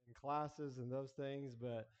classes and those things,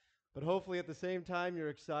 but hopefully at the same time you're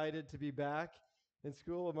excited to be back in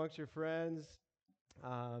school amongst your friends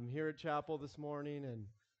here at chapel this morning,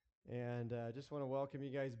 and just want to welcome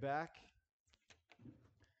you guys back.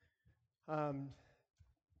 Um,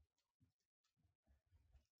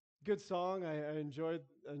 Good song. I enjoyed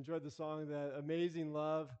the song, that amazing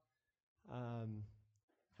love. Um,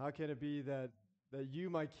 how can it be that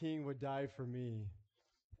you, my King, would die for me?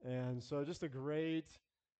 And so, just a great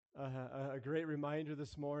reminder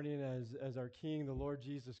this morning, as our King, the Lord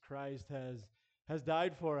Jesus Christ, has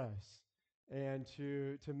died for us, and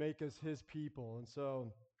to make us His people. And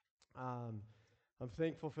so, um, I'm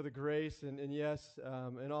thankful for the grace, and yes,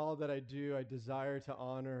 in all that I do, I desire to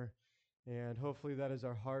honor, and hopefully that is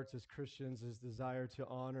our hearts as Christians, is desire to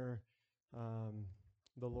honor um,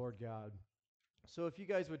 the Lord God. So if you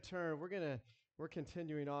guys would turn, we're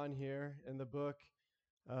continuing on here in the book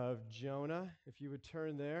of Jonah. If you would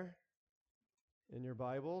turn there in your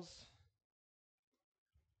Bibles.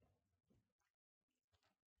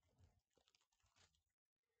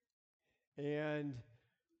 And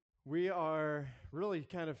we are really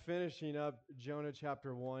kind of finishing up Jonah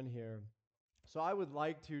chapter 1 here. So I would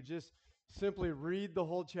like to just simply read the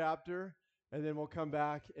whole chapter, and then we'll come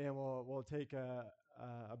back and we'll take a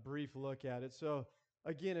brief look at it. So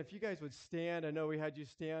again, if you guys would stand, I know we had you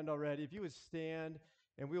stand already. If you would stand,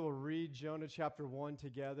 and we will read Jonah chapter 1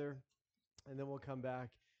 together, and then we'll come back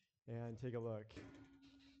and take a look.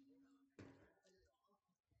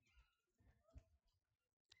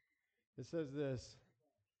 It says this: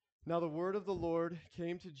 Now the word of the Lord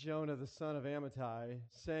came to Jonah the son of Amittai,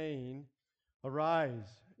 saying,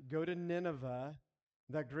 Arise, go to Nineveh,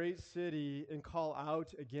 that great city, and call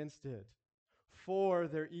out against it, for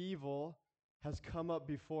their evil has come up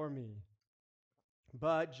before me.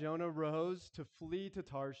 But Jonah rose to flee to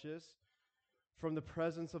Tarshish from the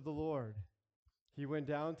presence of the Lord. He went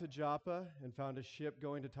down to Joppa and found a ship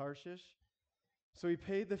going to Tarshish. So he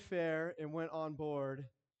paid the fare and went on board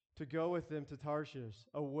to go with them to Tarshish,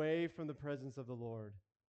 away from the presence of the Lord.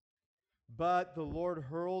 But the Lord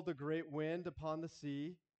hurled a great wind upon the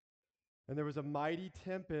sea, and there was a mighty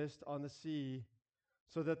tempest on the sea,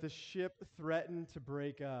 so that the ship threatened to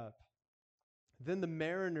break up. Then the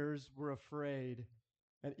mariners were afraid,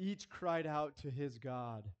 and each cried out to his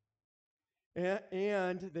God.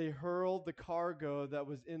 And they hurled the cargo that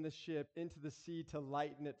was in the ship into the sea to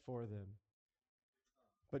lighten it for them.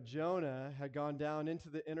 But Jonah had gone down into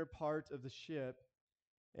the inner part of the ship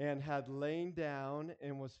and had lain down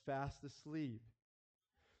and was fast asleep.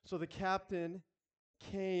 So the captain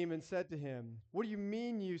came and said to him, What do you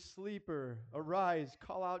mean, you sleeper? Arise,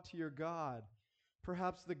 call out to your God.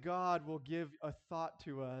 Perhaps the God will give a thought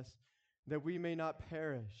to us that we may not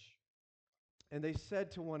perish. And they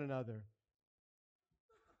said to one another,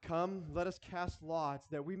 Come, let us cast lots,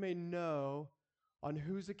 that we may know on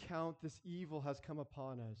whose account this evil has come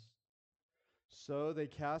upon us. So they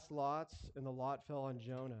cast lots, and the lot fell on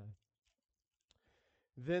Jonah.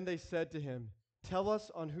 Then they said to him, Tell us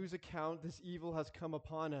on whose account this evil has come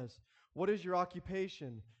upon us. What is your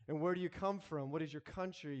occupation, and where do you come from? What is your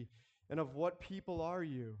country, and of what people are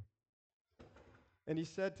you? And he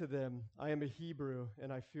said to them, I am a Hebrew,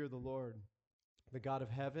 and I fear the Lord, the God of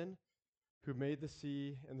heaven, who made the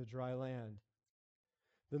sea and the dry land.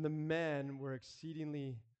 Then the men were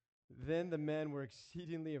exceedingly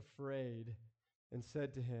afraid and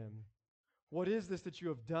said to him, What is this that you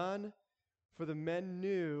have done? For the men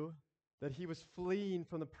knew that he was fleeing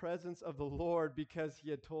from the presence of the Lord, because he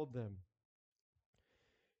had told them.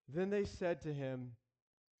 Then they said to him,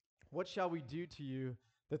 What shall we do to you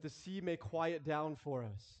that the sea may quiet down for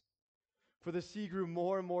us? For the sea grew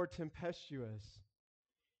more and more tempestuous.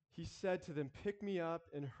 He said to them, Pick me up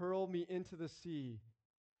and hurl me into the sea.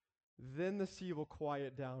 Then the sea will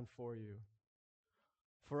quiet down for you.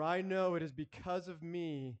 For I know it is because of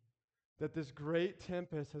me that this great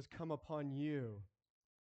tempest has come upon you.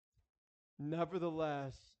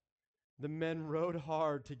 Nevertheless, the men rowed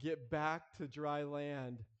hard to get back to dry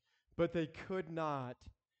land, but they could not,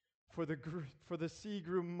 for the sea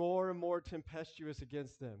grew more and more tempestuous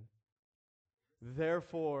against them.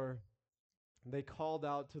 Therefore, they called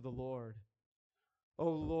out to the Lord, O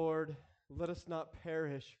Lord, let us not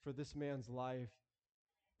perish for this man's life,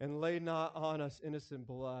 and lay not on us innocent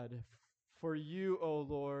blood. For you, O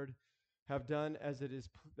Lord, have done as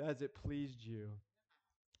it pleased you.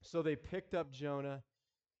 So they picked up Jonah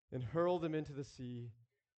and hurled him into the sea,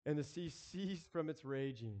 and the sea ceased from its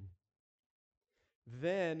raging.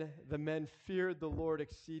 Then the men feared the Lord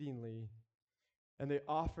exceedingly, and they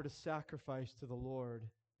offered a sacrifice to the Lord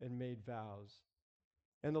and made vows.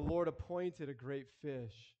 And the Lord appointed a great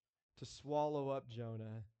fish to swallow up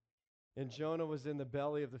Jonah. And Jonah was in the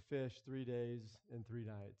belly of the fish 3 days and 3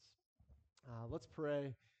 nights. Let's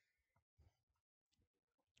pray.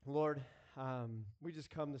 Lord, we just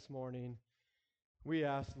come this morning. We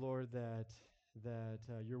ask, Lord, that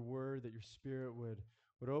your word, that your spirit would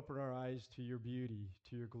open our eyes to your beauty,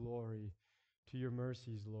 to your glory, to your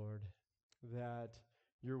mercies, Lord. That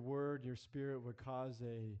your word, your spirit would cause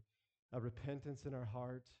a repentance in our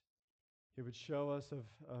heart. It would show us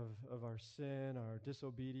of our sin, our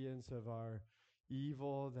disobedience, of our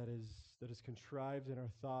evil that is contrived in our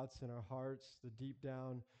thoughts and our hearts, the deep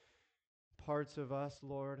down parts of us,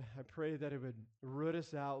 Lord. I pray that it would root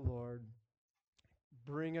us out, Lord.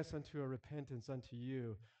 Bring us unto a repentance unto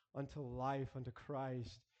you, unto life, unto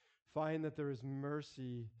Christ. Find that there is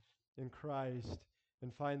mercy in Christ,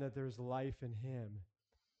 and find that there is life in him.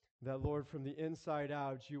 That, Lord, from the inside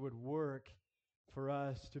out, you would work for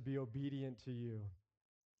us to be obedient to you,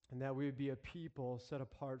 and that we would be a people set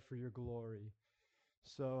apart for your glory.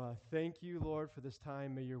 So thank you, Lord, for this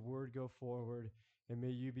time. May your word go forward, and may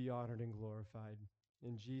you be honored and glorified.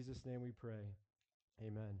 In Jesus' name we pray.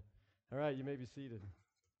 Amen. All right, you may be seated.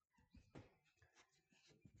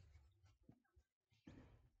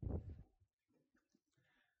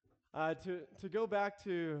 To go back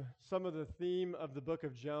to some of the theme of the book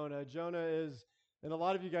of Jonah, Jonah is, and a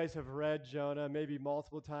lot of you guys have read Jonah maybe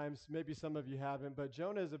multiple times, maybe some of you haven't, but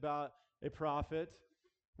Jonah is about a prophet,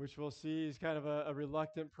 which we'll see. He's kind of a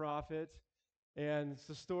reluctant prophet, and it's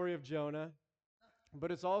the story of Jonah.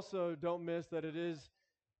 But it's also, don't miss that it is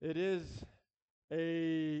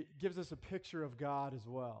gives us a picture of God as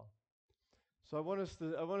well. So I want us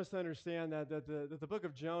to understand that the book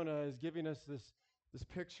of Jonah is giving us this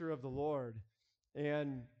picture of the Lord.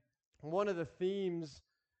 And one of the themes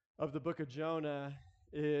of the book of Jonah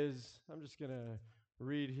is, I'm just going to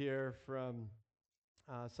read here from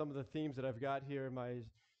some of the themes that I've got here in my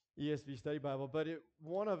ESV study Bible, but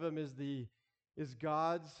one of them is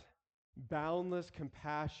God's boundless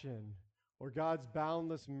compassion, or God's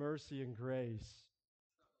boundless mercy and grace.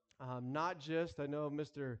 Not just, I know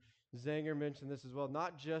Mr. Zanger mentioned this as well,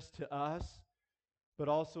 not just to us, but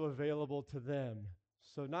also available to them.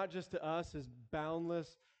 So not just to us is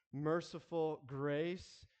boundless, merciful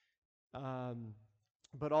grace,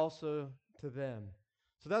 but also to them.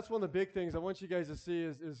 So that's one of the big things I want you guys to see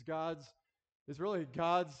is really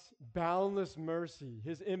God's boundless mercy,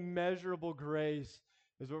 his immeasurable grace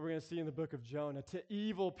is what we're going to see in the book of Jonah to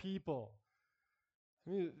evil people.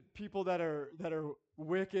 I mean, people that are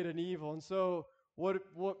wicked and evil. And so what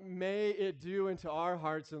may it do into our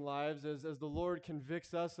hearts and lives as the Lord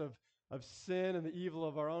convicts us of sin and the evil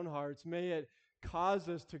of our own hearts, may it cause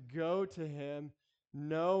us to go to him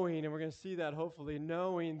knowing, and we're going to see that hopefully,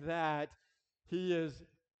 knowing that he is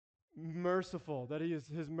merciful, that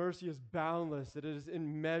his mercy is boundless, that it is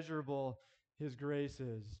immeasurable, his grace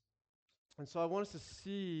is. And so I want us to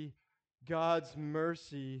see God's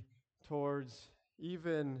mercy towards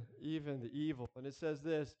even the evil. And it says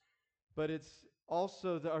this, but it's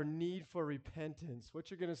also our need for repentance. What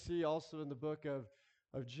you're going to see also in the book of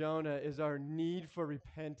Jonah is our need for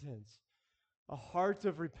repentance. A heart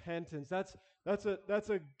of repentance. That's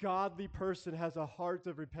a godly person has a heart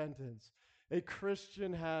of repentance. A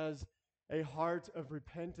Christian has a heart of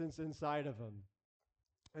repentance inside of him.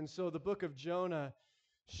 And so the book of Jonah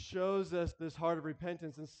shows us this heart of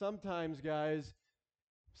repentance. And sometimes, guys,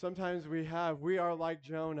 we are like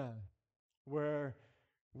Jonah, where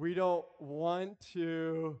we don't want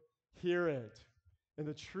to hear it. And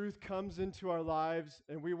the truth comes into our lives,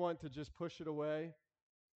 and we want to just push it away,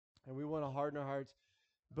 and we want to harden our hearts.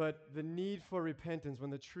 But the need for repentance,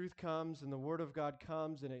 when the truth comes and the word of God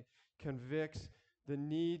comes and it convicts, the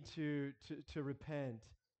need to repent.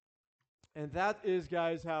 And that is,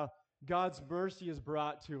 guys, how God's mercy is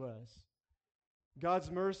brought to us. God's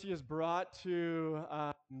mercy is brought to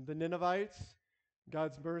the Ninevites.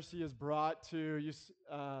 God's mercy is brought to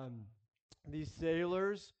these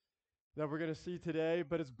sailors that we're going to see today.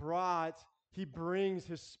 But it's brought, he brings,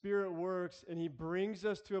 his spirit works, and he brings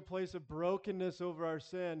us to a place of brokenness over our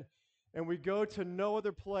sin. And we go to no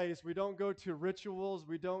other place. We don't go to rituals.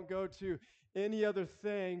 We don't go to any other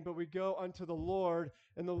thing, but we go unto the Lord,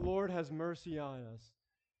 and the Lord has mercy on us.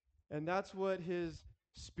 And that's what his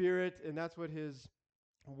spirit and that's what his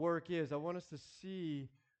work is. I want us to see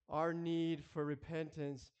our need for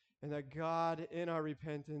repentance and that God in our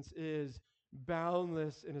repentance is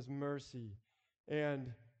boundless in his mercy.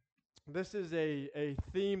 And this is a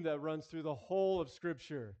theme that runs through the whole of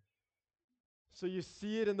Scripture. So you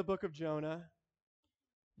see it in the book of Jonah.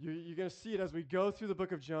 You're going to see it as we go through the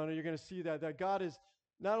book of Jonah. You're going to see that God is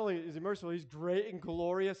not only is he merciful, he's great and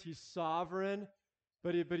glorious, he's sovereign,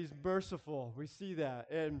 but he's merciful. We see that.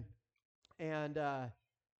 And and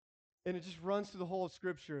it just runs through the whole of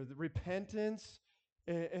Scripture, the repentance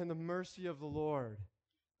and the mercy of the Lord.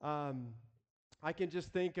 Um, I can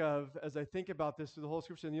just think of, as I think about this through the whole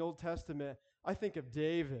Scripture in the Old Testament, I think of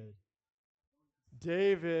David.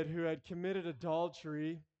 David, who had committed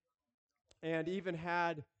adultery and even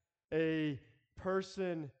had a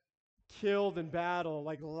person killed in battle,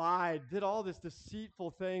 like lied, did all this deceitful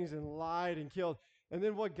things and lied and killed. And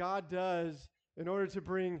then what God does in order to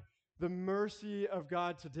bring the mercy of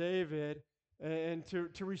God to David and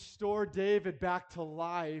to restore David back to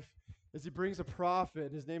life is he brings a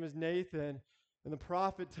prophet. His name is Nathan. And the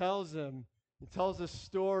prophet tells him, he tells a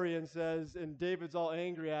story and says, and David's all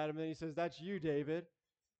angry at him. And he says, "That's you, David."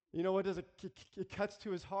 You know what does it? It cuts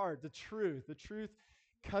to his heart. The truth. The truth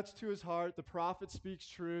cuts to his heart. The prophet speaks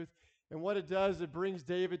truth. And what it does, it brings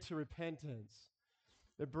David to repentance.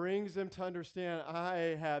 It brings him to understand,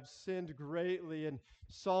 I have sinned greatly. And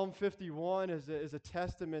Psalm 51 is a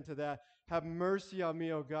testament to that. Have mercy on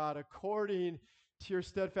me, O God, according to your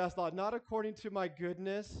steadfast law, not according to my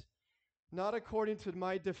goodness, not according to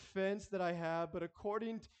my defense that I have, but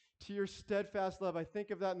according to your steadfast love. I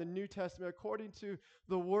think of that in the New Testament, according to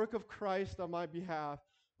the work of Christ on my behalf.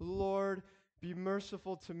 Lord, be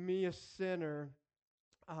merciful to me, a sinner.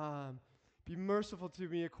 Be merciful to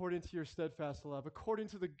me according to your steadfast love, according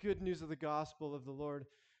to the good news of the gospel of the Lord,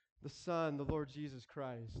 the Son, the Lord Jesus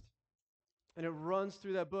Christ. And it runs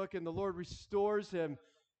through that book, and the Lord restores him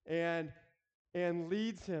and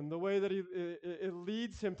leads him the way that it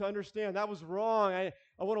leads him to understand that was wrong. I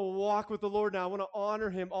want to walk with the Lord now. I want to honor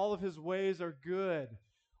him. All of his ways are good.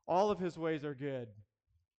 All of his ways are good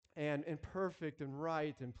and perfect and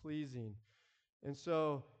right and pleasing. And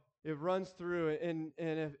so it runs through, and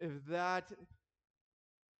if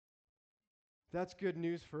that's good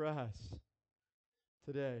news for us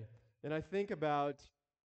today. And I think about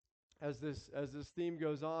as this theme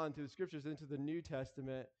goes on through the scriptures into the New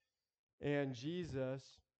Testament, and Jesus,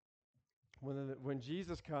 when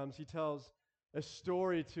Jesus comes, he tells a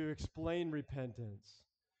story to explain repentance.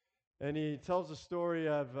 And he tells a story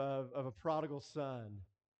of a prodigal son.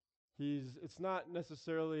 It's not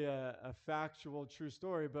necessarily a factual, true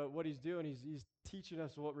story, but what he's doing, he's teaching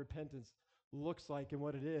us what repentance looks like and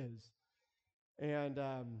what it is. And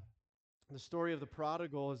the story of the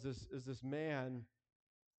prodigal is this man,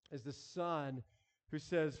 is this son who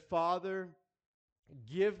says, "Father,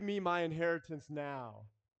 give me my inheritance now.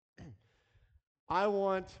 I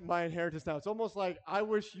want my inheritance now." It's almost like, I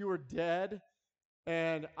wish you were dead,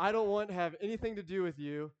 and I don't want to have anything to do with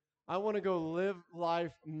you. I want to go live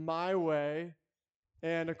life my way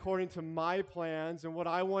and according to my plans and what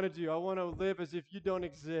I want to do. I want to live as if you don't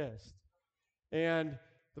exist. And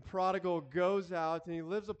the prodigal goes out and he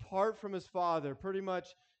lives apart from his father, pretty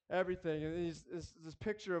much everything. And he's this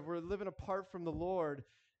picture of we're living apart from the Lord.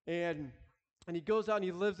 And he goes out and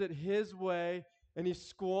he lives it his way, and he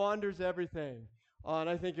squanders everything on,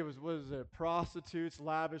 I think it was it, prostitutes,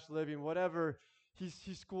 lavish living, whatever. He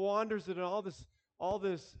squanders it on all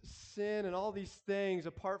this sin and all these things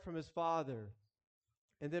apart from his father.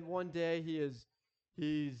 And then one day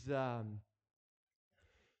he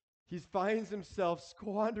finds himself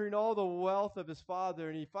squandering all the wealth of his father,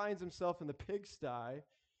 and he finds himself in the pigsty,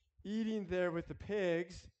 eating there with the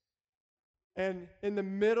pigs. And in the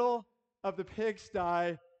middle of the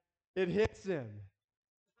pigsty, it hits him.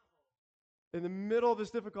 In the middle of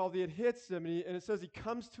this difficulty, it hits him, and it says he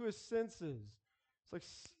comes to his senses. It's like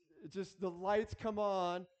just the lights come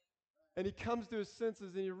on, and he comes to his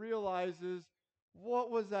senses, and he realizes,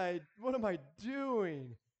 what am I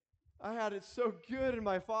doing? I had it so good in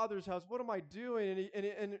my father's house. What am I doing?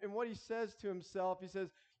 And what he says to himself, he says,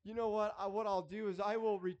 you know what? What I'll do is I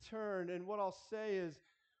will return. And what I'll say is,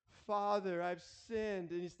 Father, I've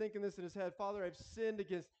sinned. And he's thinking this in his head. Father, I've sinned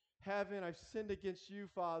against heaven. I've sinned against you,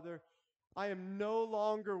 Father. I am no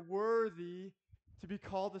longer worthy to be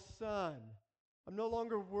called a son. I'm no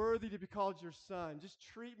longer worthy to be called your son. Just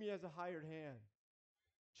treat me as a hired hand.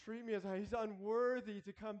 Treat me as he's unworthy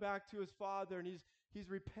to come back to his father, and he's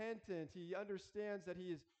repentant. He understands that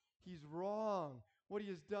he's wrong. What he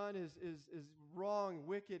has done is wrong,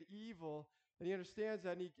 wicked, evil, and he understands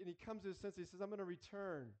that, and he comes to his senses. He says, I'm going to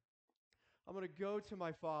return. I'm going to go to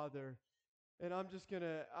my father, and I'm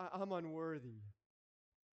unworthy.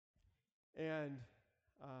 And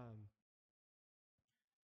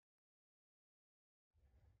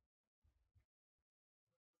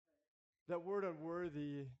that word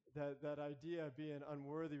unworthy, that idea of being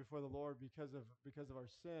unworthy before the Lord because of our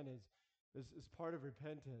sin is part of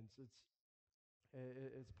repentance.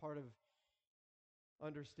 It's part of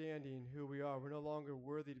understanding who we are. We're no longer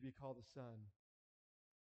worthy to be called a son.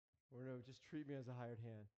 We're no, just treat me as a hired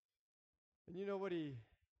hand. And you know what he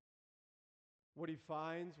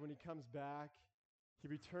finds when he comes back? He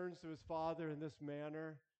returns to his father in this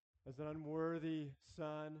manner as an unworthy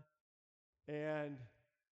son. And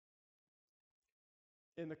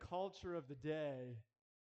in the culture of the day,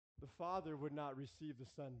 the father would not receive the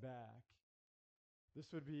son back.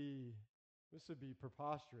 This would be this would be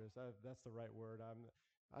preposterous. That's the right word.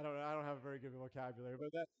 I don't have a very good vocabulary,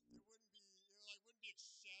 but that wouldn't be acceptable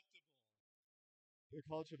in the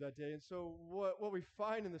culture of that day. And so what we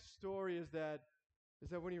find in the story is that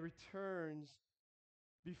when he returns,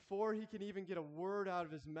 before he can even get a word out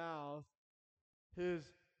of his mouth, his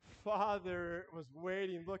father was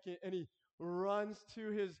waiting, looking, and he runs to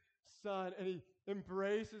his son and he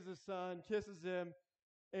embraces his son, kisses him,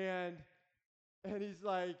 and he's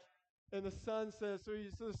like, and the son says, so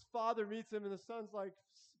his father meets him, and the son's like,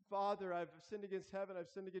 Father, I've sinned against heaven, I've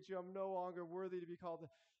sinned against you, I'm no longer worthy to be called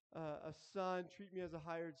a son, treat me as a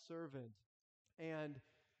hired servant. And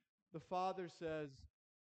the father says,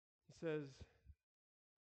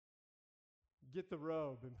 get the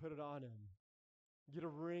robe and put it on him. Get a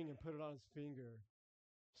ring and put it on his finger.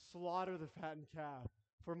 Slaughter the fattened calf.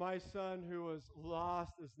 For my son who was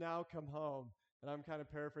lost is now come home. And I'm kind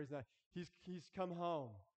of paraphrasing that. He's come home.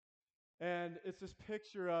 And it's this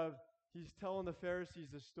picture of he's telling the Pharisees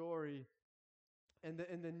the story and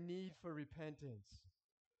the need for repentance.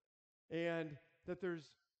 And that there's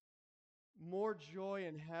more joy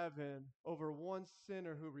in heaven over one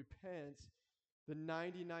sinner who repents than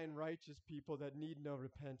 99 righteous people that need no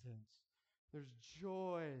repentance. There's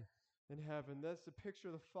joy in heaven. That's the picture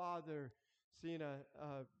of the Father seeing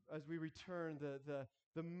as we return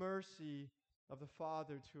the mercy of the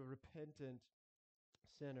Father to a repentant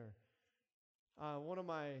sinner. One of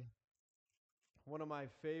my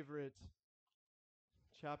favorite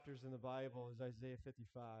chapters in the Bible is Isaiah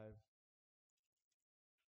 55.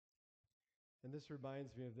 And this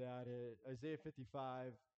reminds me of that. Isaiah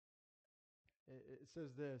 55, it says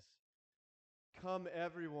this: Come,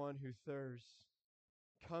 everyone who thirsts,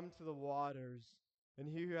 come to the waters, and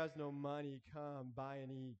he who has no money, come, buy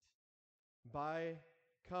and eat.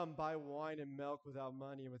 Come, buy wine and milk without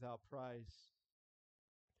money and without price.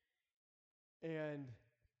 And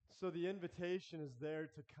so the invitation is there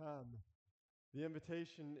to come. The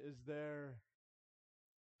invitation is there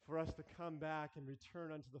for us to come back and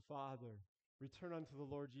return unto the Father, return unto the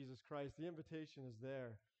Lord Jesus Christ. The invitation is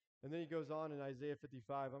there. And then he goes on in Isaiah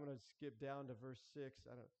 55. I'm going to skip down to verse 6.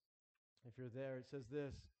 I don't If you're there, it says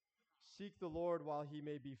this: Seek the Lord while he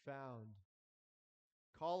may be found.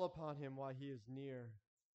 Call upon him while he is near.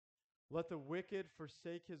 Let the wicked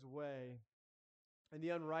forsake his way, and the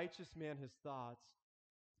unrighteous man his thoughts.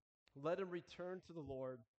 Let him return to the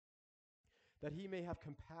Lord, that he may have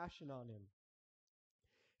compassion on him,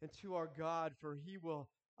 and to our God, for he will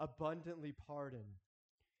abundantly pardon.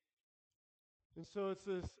 And so it's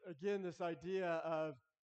this idea of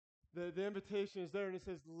the invitation is there, and it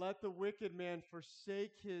says, let the wicked man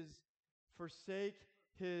forsake his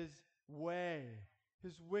way,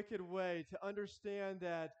 his wicked way, to understand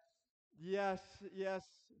that, yes,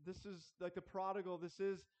 this is like the prodigal.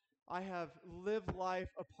 I have lived life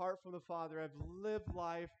apart from the Father. I've lived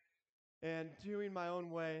life and doing my own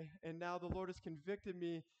way, and now the Lord has convicted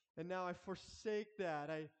me, and now I forsake that.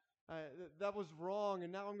 That was wrong,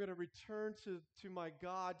 and now I'm going to return to my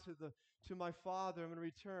God, to my Father. I'm going to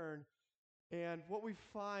return. And what we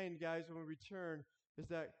find, guys, when we return is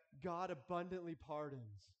that God abundantly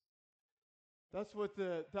pardons. That's what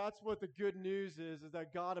the good news is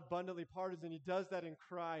that God abundantly pardons, and he does that in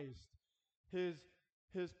Christ.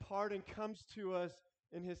 His pardon comes to us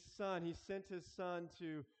in his Son. He sent his Son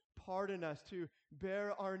to pardon us, to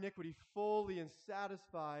bear our iniquity fully and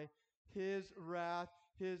satisfy his wrath,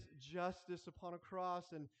 his justice upon a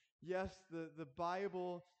cross. And yes, the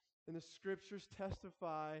Bible and the scriptures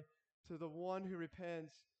testify to the one who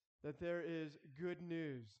repents that there is good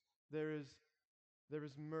news. There is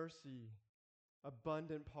mercy,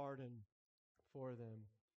 abundant pardon for them.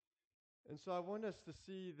 And so I want us to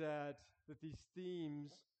see that these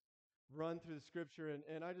themes run through the scripture,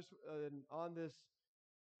 and I just on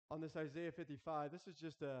this Isaiah 55, this is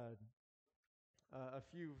just a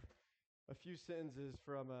few sentences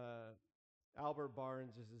from Albert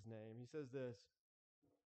Barnes is his name. He says this.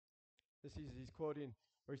 He's quoting,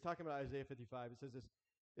 or he's talking about Isaiah 55. He says this: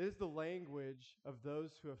 "It is the language of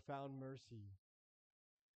those who have found mercy.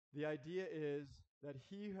 The idea is that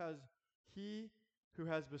he who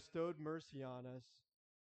has bestowed mercy on us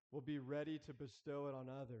will be ready to bestow it on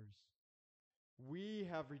others. we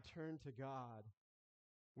have returned to God.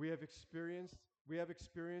 We have experienced we have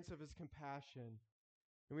experience of his compassion,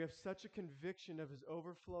 and we have such a conviction of his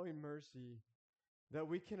overflowing mercy that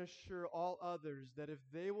we can assure all others that if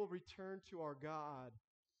they will return to our God,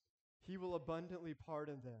 he will abundantly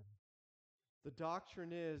pardon them. The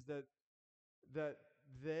doctrine is that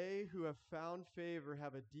they who have found favor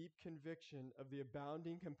have a deep conviction of the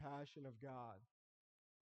abounding compassion of God,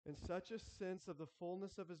 and such a sense of the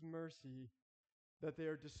fullness of his mercy that they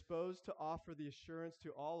are disposed to offer the assurance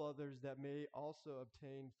to all others that may also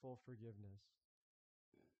obtain full forgiveness.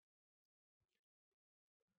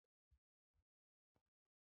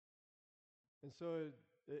 And so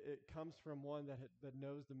it comes from one that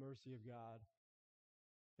knows the mercy of God.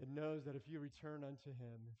 It knows that if you return unto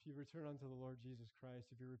him, if you return unto the Lord Jesus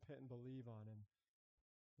Christ, if you repent and believe on him,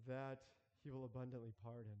 that he will abundantly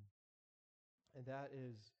pardon. And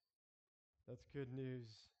that's good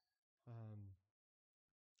news um,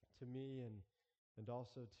 to me and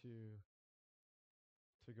also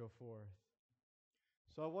to go forth.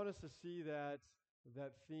 So I want us to see that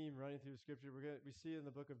theme running through the scripture. We see it in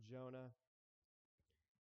the book of Jonah,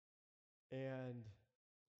 and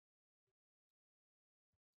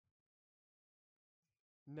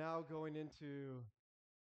now going into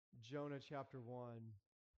Jonah chapter 1,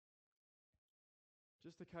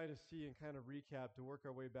 just to kind of see and kind of recap to work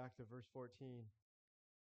our way back to verse 14.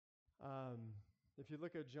 If you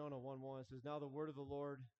look at Jonah 1:1, it says, "Now the word of the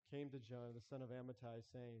Lord came to Jonah, the son of Amittai,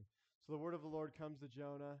 saying," so the word of the Lord comes to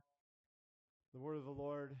Jonah. The word of the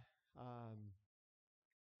Lord,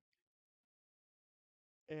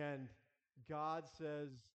 and God says,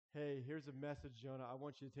 "Hey, here's a message, Jonah. I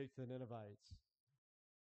want you to take to the Ninevites.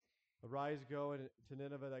 Arise, go to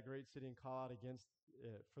Nineveh, that great city, and call out against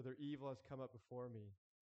it, for their evil has come up before me."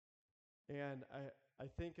 And I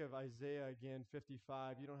think of Isaiah again,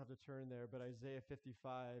 55. You don't have to turn there, but Isaiah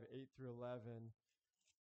 55, 8 through 11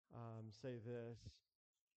 say this.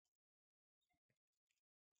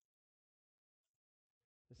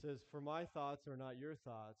 It says, "For my thoughts are not your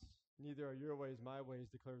thoughts, neither are your ways my ways,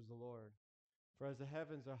 declares the Lord. For as the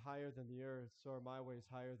heavens are higher than the earth, so are my ways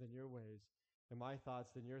higher than your ways, and my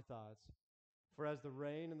thoughts than your thoughts. For as the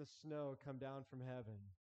rain and the snow come down from heaven,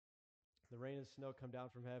 the rain and snow come down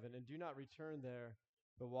from heaven, and do not return there,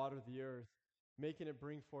 but water the earth, making it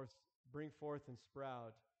bring forth and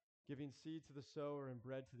sprout, giving seed to the sower and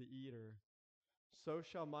bread to the eater, so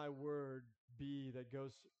shall my word be that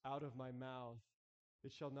goes out of my mouth.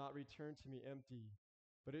 It shall not return to me empty,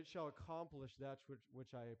 but it shall accomplish that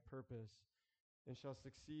which I purpose, and shall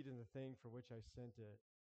succeed in the thing for which I sent it."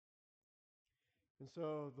 And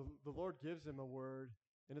so the Lord gives him a word,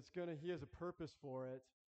 and he has a purpose for it,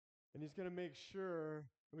 and he's going to make sure,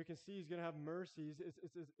 and we can see he's going to have mercy.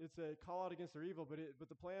 It's a call out against their evil, but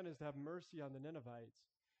the plan is to have mercy on the Ninevites.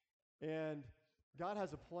 And God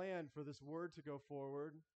has a plan for this word to go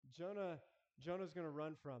forward. Jonah's going to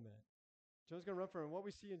run from it. Jonah's going to run from it. And what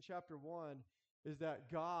we see in chapter 1 is that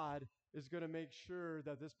God is going to make sure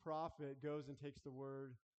that this prophet goes and takes the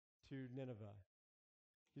word to Nineveh.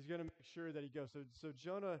 He's going to make sure that he goes. So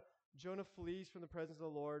Jonah flees from the presence of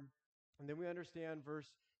the Lord. And then we understand verse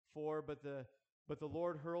 4, but the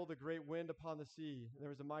Lord hurled a great wind upon the sea, and there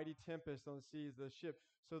was a mighty tempest on the seas, the ship.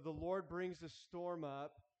 So the Lord brings a storm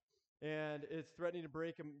up, and it's threatening to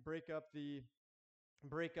break up the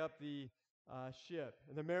ship.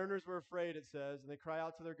 And the mariners were afraid, it says, and they cry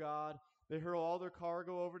out to their God. They hurl all their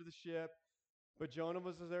cargo over to the ship, but Jonah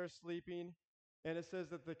was there sleeping. And it says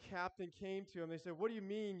that the captain came to him. They said, "What do you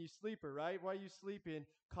mean, you sleeper, right? Why are you sleeping?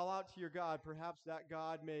 Call out to your God. Perhaps that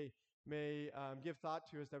God may give thought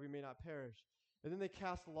to us that we may not perish." And then they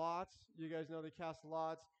cast lots. You guys know they cast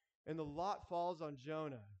lots. And the lot falls on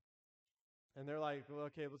Jonah. And they're like, "Well,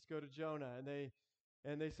 okay, let's go to Jonah." And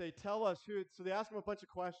they say, "Tell us who." So they ask him a bunch of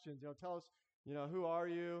questions. Tell us, who are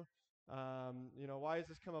you? Why has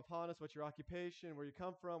this come upon us? What's your occupation? Where you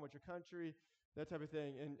come from? What's your country? That type of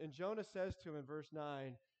thing. And Jonah says to him in verse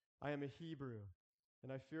 9, "I am a Hebrew,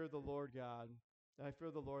 and I fear the Lord God. And I fear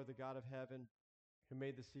the Lord, the God of heaven, who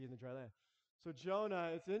made the sea and the dry land." So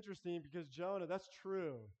Jonah, it's interesting because Jonah, that's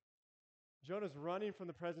true. Jonah's running from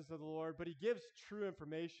the presence of the Lord, but he gives true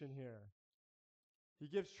information here. He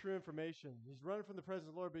gives true information. He's running from the presence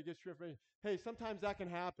of the Lord, but he gives true information. Hey, sometimes that can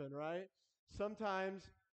happen, right?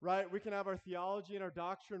 Sometimes, right, we can have our theology and our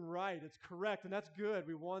doctrine right. It's correct, and that's good.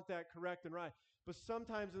 We want that correct and right. But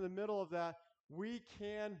sometimes in the middle of that, we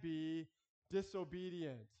can be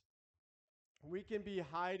disobedient. We can be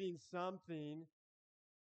hiding something.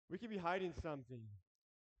 We can be hiding something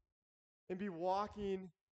and be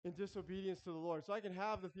walking in disobedience to the Lord. So I can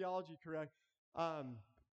have the theology correct.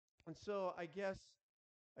 And so I guess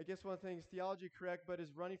one thing is theology correct, but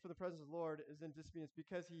is running from the presence of the Lord is in disobedience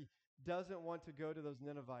because he doesn't want to go to those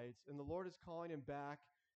Ninevites. And the Lord is calling him back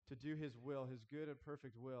to do his will, his good and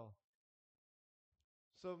perfect will.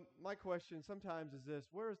 So my question sometimes is this: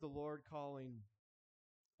 where is the Lord calling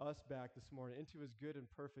us back this morning into his good and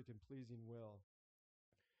perfect and pleasing will?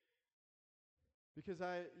 Because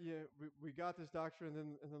we got this doctrine,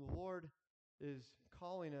 and then the Lord is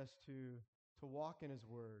calling us to walk in his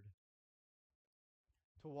word,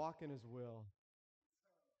 to walk in his will.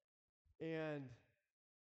 And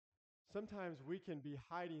sometimes we can be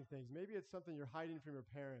hiding things. Maybe it's something you're hiding from your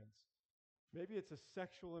parents. Maybe it's a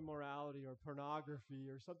sexual immorality or pornography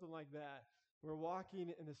or something like that. We're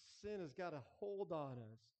walking and the sin has got a hold on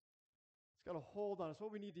us. It's got a hold on us.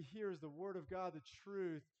 What we need to hear is the word of God, the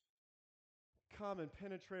truth, come and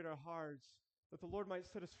penetrate our hearts, that the Lord might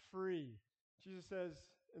set us free. Jesus says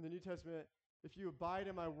in the New Testament, if you abide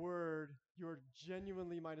in my word, you are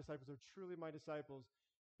genuinely my disciples, or truly my disciples,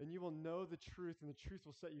 and you will know the truth, and the truth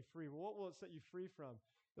will set you free. Well, what will it set you free from?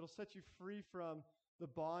 It'll set you free from the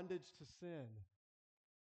bondage to sin.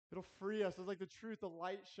 It'll free us. It's like the truth, the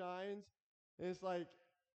light shines, and it's like,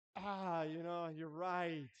 you're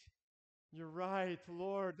right. You're right,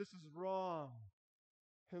 Lord, this is wrong.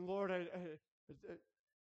 And Lord, I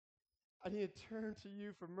need to turn to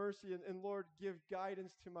you for mercy, and Lord, give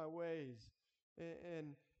guidance to my ways,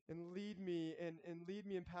 and and, and lead me and lead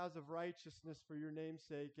me in paths of righteousness for your name's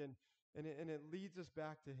sake, and it leads us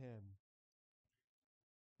back to him.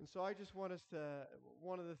 And so I just want us to,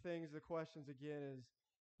 one of the things, the questions again is,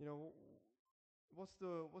 you know, what's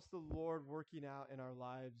the Lord working out in our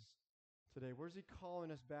lives today? Where's he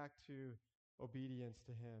calling us back to obedience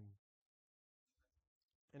to him?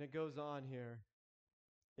 And it goes on here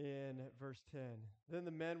in verse 10. Then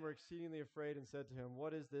the men were exceedingly afraid and said to him,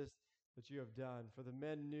 what is this that you have done? For the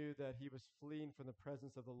men knew that he was fleeing from the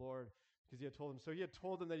presence of the Lord because he had told them. So he had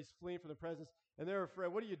told them that he's fleeing from the presence, and they're afraid.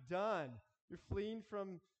 What have you done? You're fleeing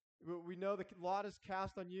from, we know the lot is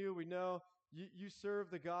cast on you. We know you serve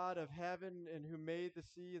the God of heaven and who made the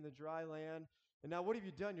sea and the dry land. And now what have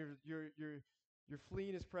you done? You're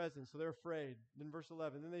fleeing his presence. So they're afraid. Then verse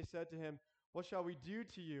 11, then they said to him, what shall we do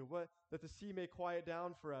to you? What that the sea may quiet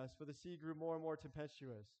down for us? For the sea grew more and more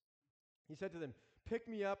tempestuous. He said to them, pick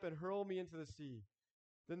me up and hurl me into the sea.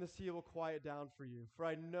 Then the sea will quiet down for you. For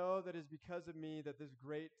I know that it is because of me that this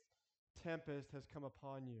great tempest has come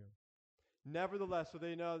upon you. Nevertheless, so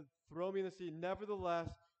they know, throw me in the sea. Nevertheless,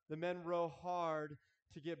 the men row hard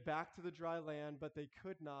to get back to the dry land, but they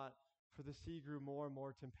could not, for the sea grew more and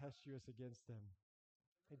more tempestuous against them.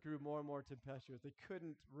 It grew more and more tempestuous. They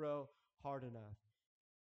couldn't row hard enough.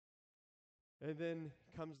 And then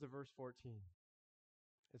comes to verse 14.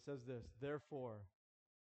 It says this, therefore,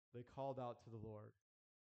 they called out to the Lord.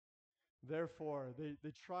 Therefore,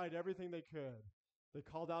 they tried everything they could. They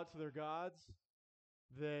called out to their gods.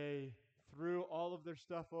 They threw all of their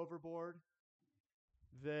stuff overboard.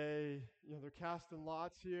 They're casting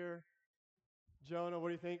lots here. Jonah, what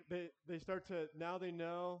do you think? They start to, now they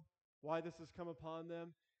know why this has come upon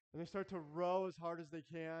them, and they start to row as hard as they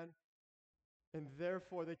can. And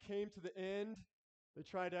therefore, they came to the end. They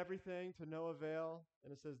tried everything to no avail.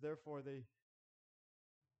 And it says, therefore, they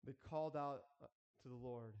called out to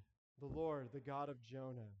the Lord, the God of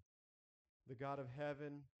Jonah, the God of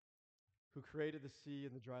heaven, who created the sea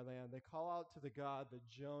and the dry land. They call out to the God that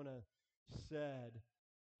Jonah said,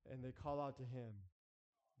 and they call out to him,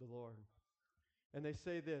 the Lord. And they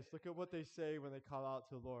say this. Look at what they say when they call out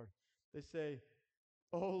to the Lord. They say,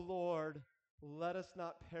 O Lord, let us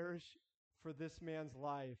not perish for this man's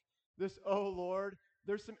life. This, oh Lord,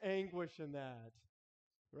 there's some anguish in that,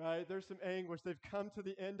 right? There's some anguish. They've come to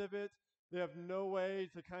the end of it. They have no way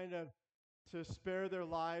to spare their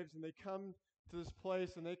lives, and they come to this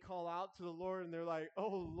place and they call out to the Lord, and they're like,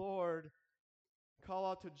 oh Lord, call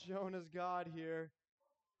out to Jonah's God here.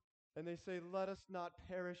 And they say, let us not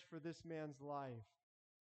perish for this man's life.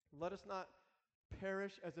 Let us not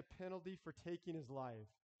perish as a penalty for taking his life.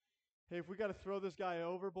 Hey, if we got to throw this guy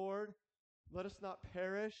overboard, let us not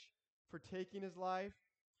perish for taking his life.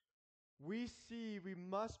 We see we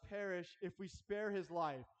must perish if we spare his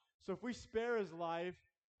life. So if we spare his life,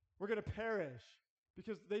 we're going to perish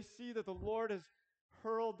because they see that the Lord has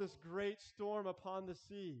hurled this great storm upon the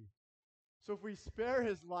sea. So if we spare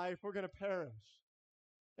his life, we're going to perish.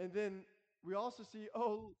 And then we also see,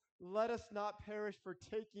 oh, let us not perish for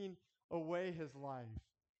taking away his life.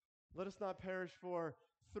 Let us not perish for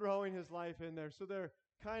throwing his life in there. So they're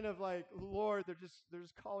kind of like, Lord, they're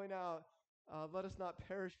just calling out, let us not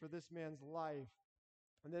perish for this man's life.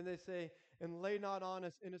 And then they say, and lay not on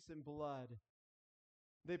us innocent blood.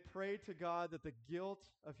 They prayed to God that the guilt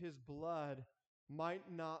of his blood might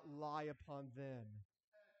not lie upon them,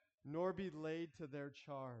 nor be laid to their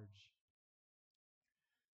charge.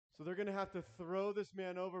 So they're going to have to throw this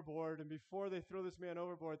man overboard. And before they throw this man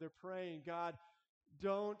overboard, they're praying, God,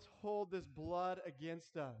 don't hold this blood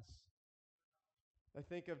against us. I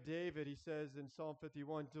think of David. He says in Psalm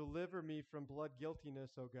 51, deliver me from blood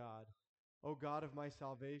guiltiness, O God. O God of my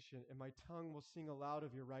salvation, and my tongue will sing aloud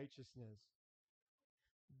of your righteousness.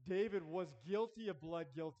 David was guilty of blood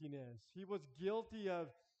guiltiness. He was guilty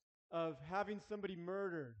of having somebody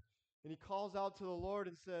murdered. And he calls out to the Lord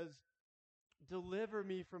and says, deliver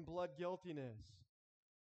me from blood guiltiness.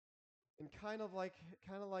 And kind of like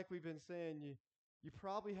we've been saying, you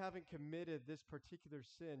probably haven't committed this particular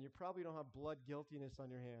sin. You probably don't have blood guiltiness on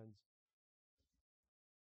your hands.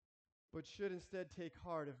 But should instead take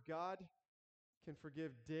heart. If God can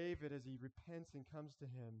forgive David as he repents and comes to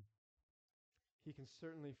him, he can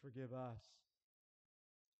certainly forgive us.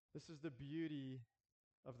 This is the beauty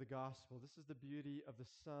of the gospel. This is the beauty of the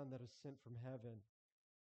Son that is sent from heaven.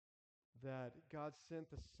 That God sent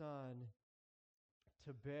the Son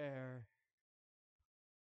to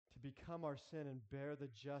become our sin and bear the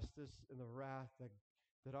justice and the wrath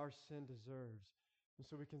that our sin deserves. And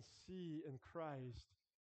so we can see in Christ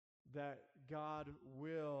that God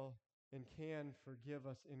will and can forgive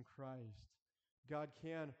us in Christ. God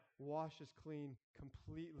can wash us clean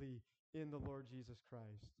completely in the Lord Jesus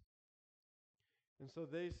Christ. And so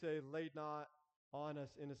they say, lay not on us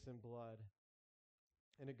innocent blood.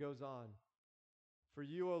 And it goes on. For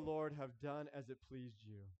you, O Lord, have done as it pleased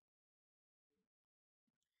you.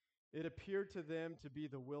 It appeared to them to be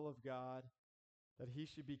the will of God that he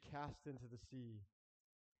should be cast into the sea.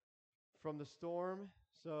 From the storm,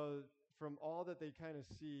 so from all that they kind of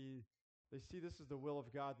see, they see this is the will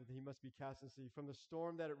of God that he must be cast into the sea. From the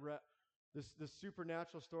storm this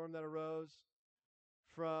supernatural storm that arose,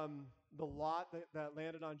 from the lot that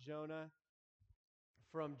landed on Jonah,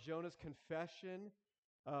 from Jonah's confession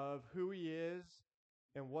of who he is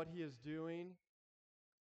and what he is doing,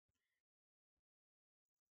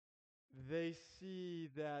 they see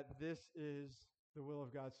that this is the will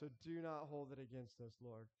of God. So do not hold it against us,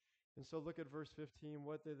 Lord. And so look at verse 15.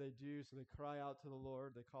 What did they do? So they cry out to the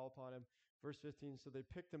Lord. They call upon him. Verse 15, so they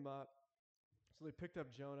picked him up. So they picked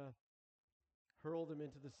up Jonah, hurled him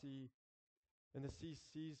into the sea, and the sea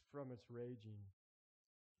ceased from its raging.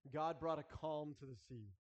 God brought a calm to the sea.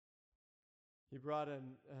 He brought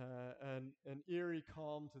an eerie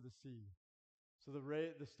calm to the sea. So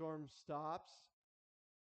the storm stops,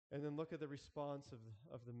 and then look at the response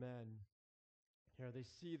of the men. Here they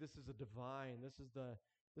see this is a divine. This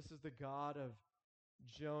is the God of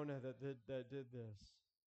Jonah that did this.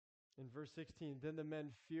 In verse 16, then the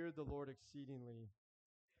men feared the Lord exceedingly,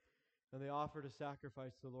 and they offered a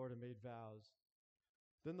sacrifice to the Lord and made vows.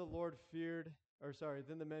 Then the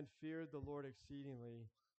men feared the Lord exceedingly.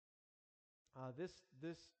 This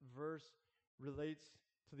verse relates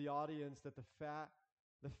to the audience that the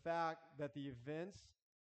fact that the events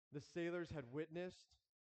the sailors had witnessed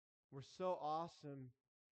were so awesome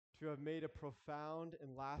to have made a profound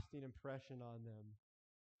and lasting impression on them.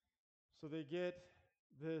 So they get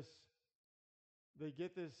this, the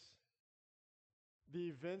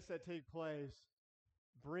events that take place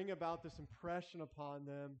bring about this impression upon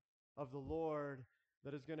them of the Lord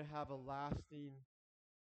that is going to have a lasting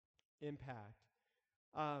impact.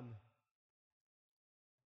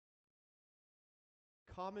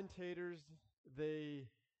 Commentators,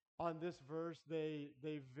 on this verse, they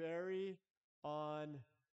vary on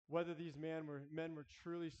whether these men were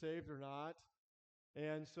truly saved or not.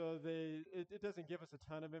 And so it doesn't give us a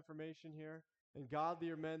ton of information here. And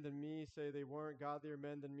godlier men than me say they weren't. Godlier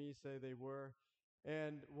men than me say they were.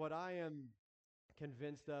 And what I am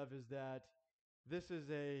convinced of is that this is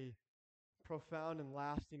a profound and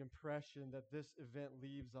lasting impression that this event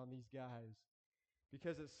leaves on these guys.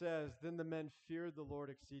 Because it says, then the men feared the Lord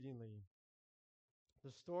exceedingly.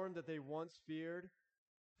 The storm that they once feared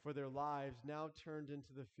for their lives now turned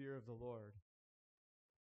into the fear of the Lord.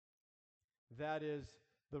 That is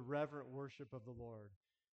the reverent worship of the Lord.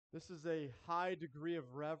 This is a high degree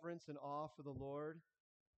of reverence and awe for the Lord,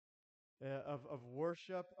 of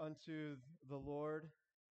worship unto the Lord.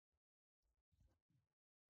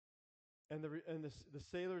 And the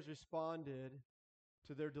sailors responded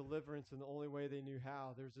to their deliverance in the only way they knew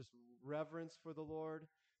how. There's this reverence for the Lord.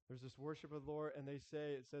 There's this worship of the Lord. And it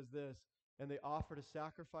says this, and they offered a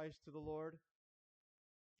sacrifice to the Lord.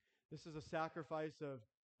 This is a sacrifice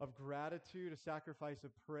of gratitude, a sacrifice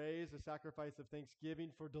of praise, a sacrifice of thanksgiving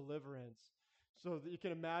for deliverance. So that you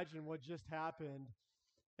can imagine what just happened.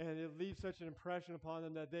 and it leaves such an impression upon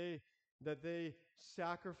them that they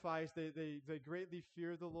sacrifice, they greatly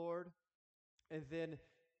fear the Lord, and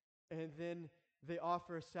then they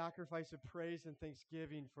offer a sacrifice of praise and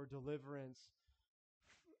thanksgiving for deliverance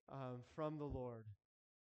from the Lord.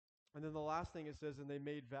 And then the last thing it says, and they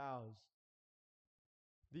made vows.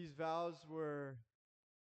 These vows were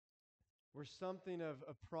something of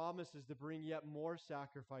promises to bring yet more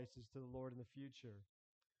sacrifices to the Lord in the future.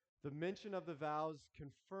 The mention of the vows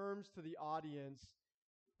confirms to the audience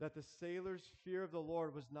that the sailors' fear of the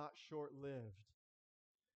Lord was not short lived.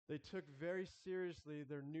 They took very seriously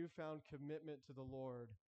their newfound commitment to the Lord,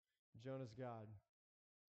 Jonah's God.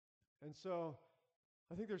 And so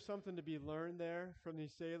I think there's something to be learned there from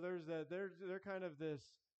these sailors, that they're kind of this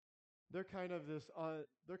they're kind of this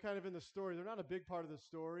they're kind of in the story. They're not a big part of the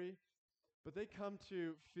story, but they come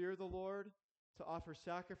to fear the Lord, to offer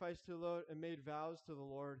sacrifice to the Lord, and made vows to the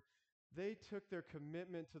Lord. They took their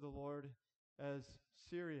commitment to the Lord as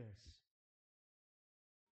serious.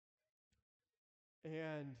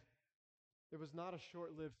 And it was not a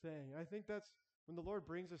short lived thing. I think that's when the Lord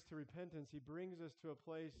brings us to repentance, He brings us to a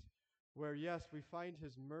place where, yes, we find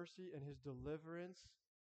His mercy and His deliverance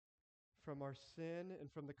from our sin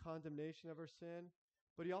and from the condemnation of our sin,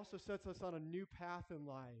 but He also sets us on a new path in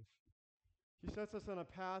life. He sets us on a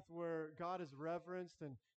path where God is reverenced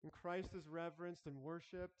and Christ is reverenced and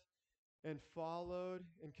worshiped and followed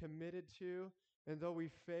and committed to. And though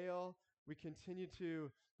we fail, we continue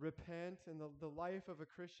to repent. And the life of a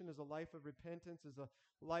Christian is a life of repentance, is a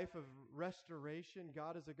life of restoration.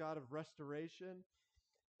 God is a God of restoration.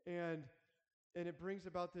 And it brings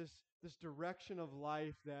about this direction of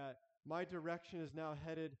life, that my direction is now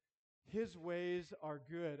headed. His ways are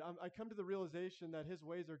good. I come to the realization that His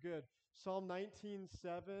ways are good. Psalm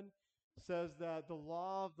 19:7 says that the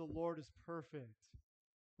law of the Lord is perfect,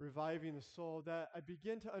 reviving the soul. That I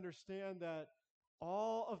begin to understand that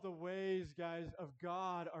all of the ways, guys, of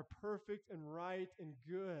God are perfect and right and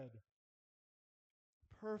good.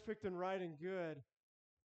 Perfect and right and good.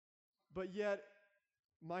 But yet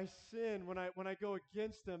my sin, when I go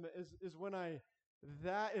against them, is when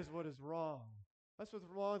that is what is wrong. That's what's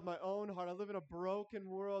wrong with my own heart. I live in a broken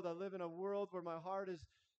world. I live in a world where my heart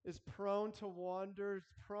is prone to wander,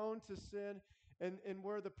 it's prone to sin, and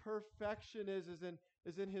where the perfection is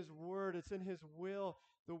in His word, it's in His will.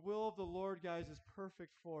 The will of the Lord, guys, is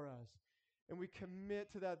perfect for us. And we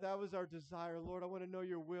commit to that. That was our desire. Lord, I want to know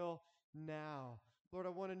your will now. Lord, I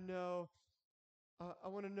want to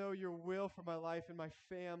know your will for my life and my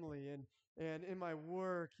family and in my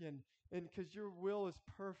work, and because your will is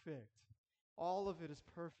perfect. All of it is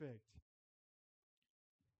perfect.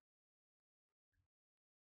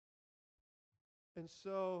 And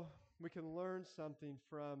so we can learn something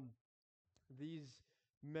from these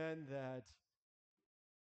men that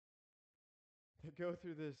go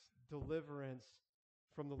through this deliverance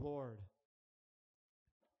from the Lord.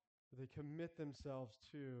 They commit themselves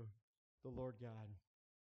to the Lord God,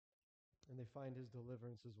 and they find His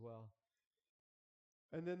deliverance as well.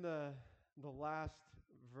 And then the last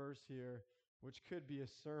verse here, which could be a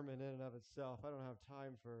sermon in and of itself. I don't have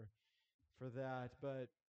time for that, but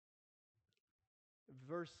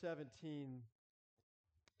verse 17,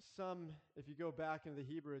 if you go back into the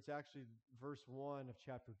Hebrew, it's actually verse 1 of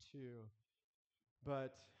chapter 2.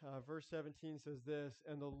 But verse 17 says this,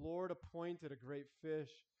 and the Lord appointed a great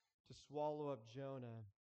fish to swallow up Jonah.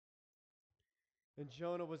 And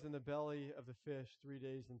Jonah was in the belly of the fish 3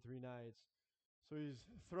 days and 3 nights. So he's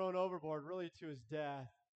thrown overboard, really to his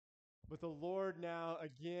death. But the Lord now,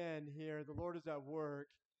 again here, the Lord is at work,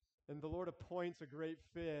 and the Lord appoints a great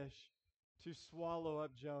fish to swallow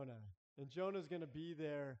up Jonah. And Jonah's going to be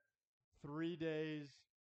there 3 days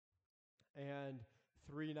and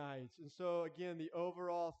 3 nights. And so, again, the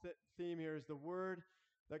overall theme here is the word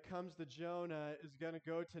that comes to Jonah is going to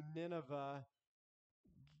go to Nineveh.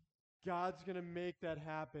 God's going to make that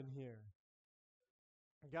happen here.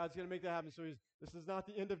 God's going to make that happen. So this is not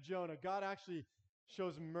the end of Jonah. God actually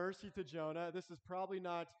shows mercy to Jonah. This is probably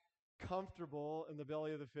not comfortable in the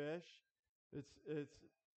belly of the fish.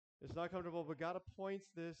 It's not comfortable, but God appoints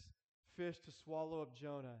this fish to swallow up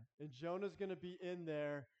Jonah. And Jonah's going to be in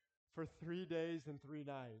there for 3 days and 3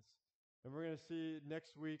 nights. And we're going to see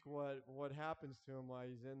next week what happens to him while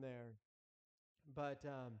he's in there. But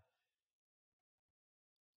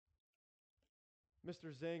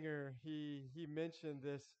Mr. Zanger, he mentioned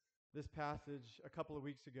this passage a couple of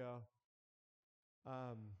weeks ago.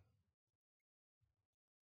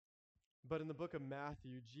 But in the book of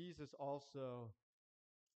Matthew, Jesus also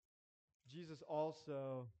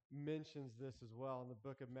mentions this as well in the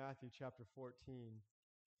book of Matthew chapter 14.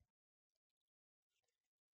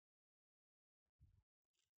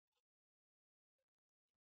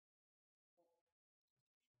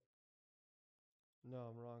 No,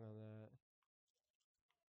 I'm wrong on that.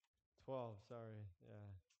 12, sorry. Yeah.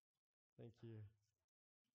 Thank you.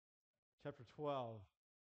 Chapter 12.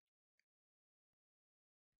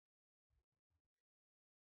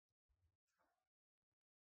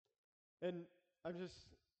 And I'm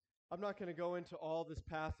just I'm not going to go into all this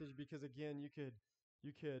passage because again, you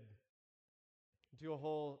could do a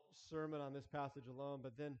whole sermon on this passage alone,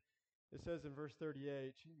 but then it says in verse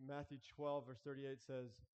 38, Matthew 12 verse 38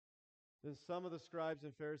 says, "Then some of the scribes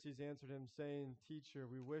and Pharisees answered him saying, 'Teacher,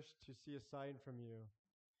 we wish to see a sign from you.'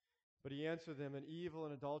 But he answered them, 'An evil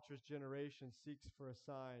and adulterous generation seeks for a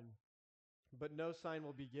sign, but no sign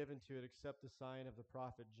will be given to it except the sign of the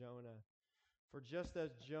prophet Jonah. For just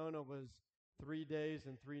as Jonah was 3 days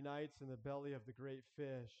and 3 nights in the belly of the great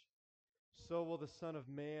fish, so will the Son of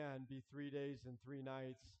Man be 3 days and 3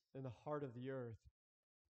 nights in the heart of the earth.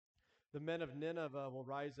 The men of Nineveh will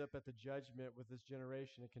rise up at the judgment with this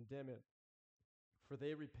generation and condemn it, for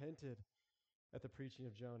they repented at the preaching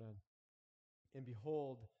of Jonah. And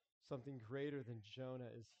behold, something greater than Jonah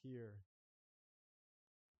is here.'"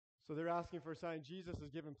 So they're asking for a sign. Jesus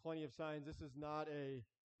has given plenty of signs. This is not a,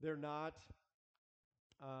 they're not,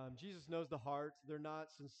 Jesus knows the heart. They're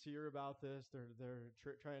not sincere about this.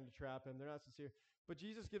 They're trying to trap him. They're not sincere. But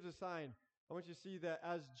Jesus gives a sign. I want you to see that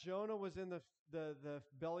as Jonah was in the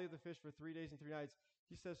belly of the fish for 3 days and 3 nights,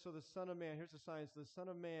 he says, "So the Son of Man," here's the sign, "so the Son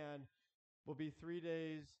of Man will be 3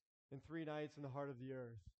 days and 3 nights in the heart of the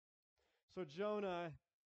earth." So Jonah,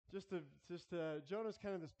 Jonah's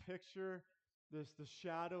kind of this picture, the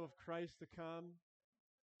shadow of Christ to come.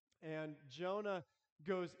 And Jonah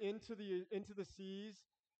goes into the seas,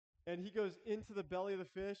 and he goes into the belly of the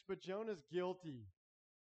fish, but Jonah's guilty.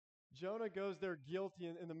 Jonah goes there guilty,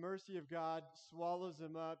 and the mercy of God swallows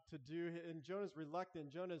him up and Jonah's reluctant.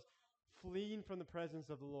 Jonah's fleeing from the presence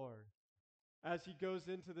of the Lord as he goes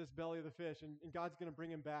into this belly of the fish, and God's going to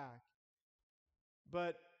bring him back.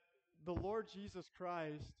 But the Lord Jesus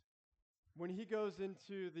Christ, when he goes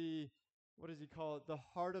into what does he call it? The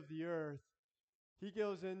heart of the earth, he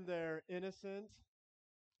goes in there innocent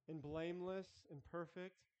and blameless and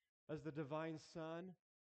perfect as the divine Son.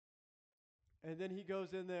 And then he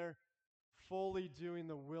goes in there fully doing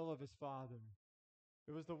the will of his Father.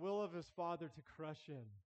 It was the will of his Father to crush him.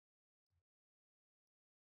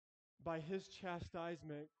 By his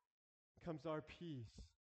chastisement comes our peace.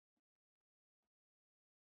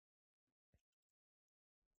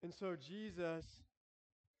 And so Jesus,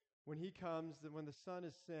 when he comes, when the Son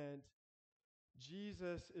is sent,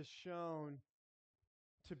 Jesus is shown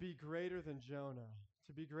to be greater than Jonah,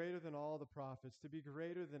 to be greater than all the prophets, to be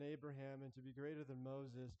greater than Abraham, and to be greater than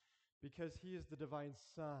Moses, because he is the divine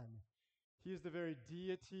Son. He is the very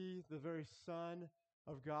deity, the very Son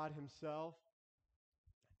of God himself.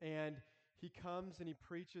 And he comes and he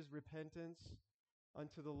preaches repentance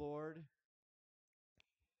unto the Lord.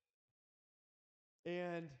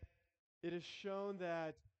 And it is shown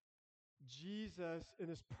that Jesus, in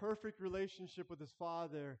his perfect relationship with his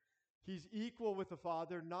Father, he's equal with the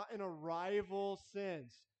Father, not in a rival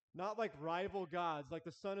sense, not like rival gods, like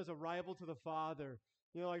the Son is a rival to the Father.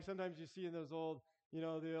 Like sometimes you see in those old, the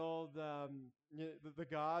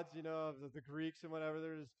gods, the Greeks and whatever,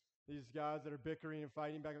 there's these gods that are bickering and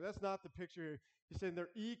fighting back. That's not the picture here. He's saying they're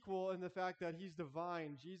equal in the fact that he's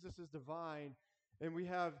divine. Jesus is divine. And we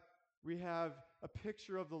have a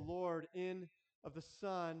picture of the Lord of the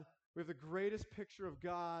Son. We have the greatest picture of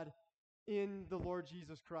God in the Lord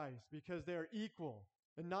Jesus Christ because they are equal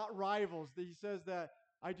and not rivals. He says that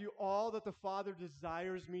I do all that the Father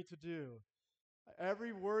desires me to do.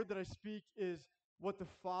 Every word that I speak is what the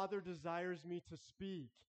Father desires me to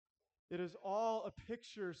speak. It is all a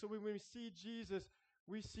picture. So when we see Jesus,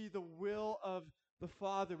 we see the will of the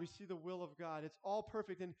Father. We see the will of God. It's all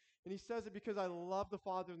perfect. And he says it because I love the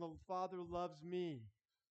Father and the Father loves me.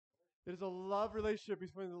 It is a love relationship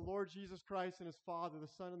between the Lord Jesus Christ and his Father, the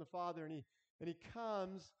Son and the Father. And he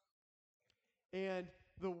comes, and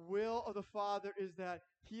the will of the Father is that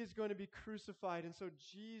he is going to be crucified. And so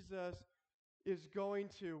Jesus is going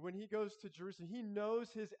to, when he goes to Jerusalem, he knows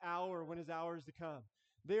his hour, when his hour is to come.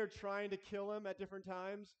 They are trying to kill him at different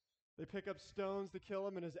times. They pick up stones to kill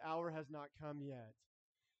him, and his hour has not come yet.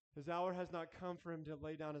 His hour has not come for him to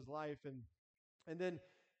lay down his life. And then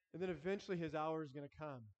eventually his hour is going to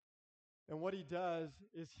come. And what he does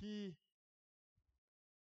is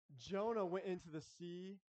Jonah went into the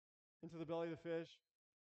sea, into the belly of the fish,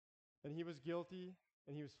 and he was guilty,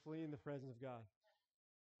 and he was fleeing the presence of God.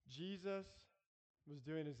 Jesus was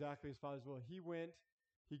doing exactly his Father's will.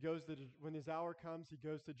 When his hour comes, he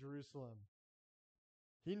goes to Jerusalem.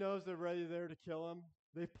 He knows they're ready there to kill him.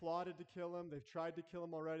 They've plotted to kill him. They've tried to kill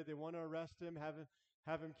him already. They want to arrest him,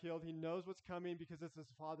 have him killed. He knows what's coming because it's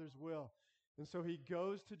his Father's will. And so he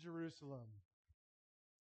goes to Jerusalem.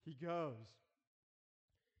 He goes.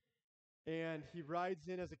 And he rides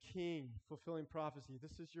in as a king, fulfilling prophecy.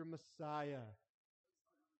 This is your Messiah.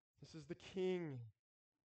 This is the king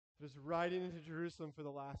that is riding into Jerusalem for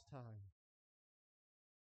the last time.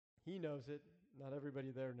 He knows it. Not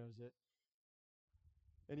everybody there knows it.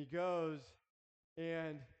 And he goes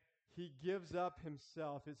and he gives up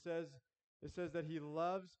himself. It says that he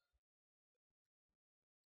loves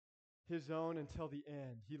his own until the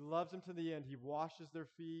end. He loves them to the end. He washes their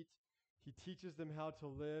feet. He teaches them how to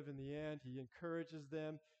live in the end. He encourages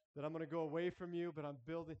them that I'm going to go away from you, but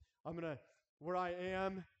where I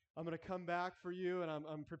am, I'm going to come back for you, and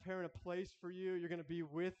I'm preparing a place for you. You're going to be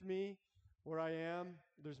with me where I am.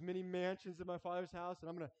 There's many mansions in my Father's house, and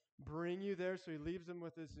I'm going to bring you there. So he leaves them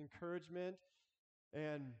with this encouragement,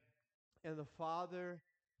 and the Father,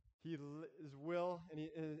 his will, and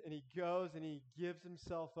he goes and he gives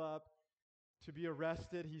himself up to be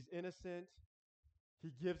arrested. He's innocent.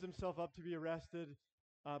 He gives himself up to be arrested.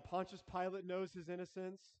 Pontius Pilate knows his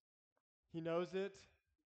innocence. He knows it.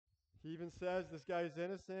 He even says, this guy is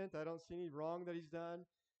innocent. I don't see any wrong that he's done.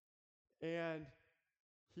 And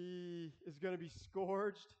he is going to be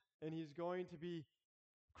scourged and he's going to be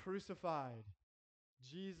crucified.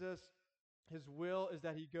 Jesus, his will is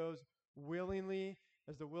that he goes willingly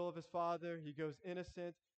as the will of his Father. He goes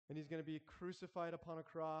innocent and he's going to be crucified upon a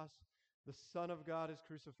cross. The Son of God is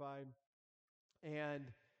crucified. And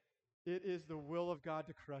it is the will of God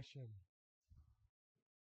to crush him.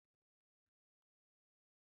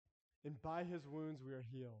 And by his wounds we are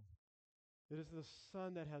healed. It is the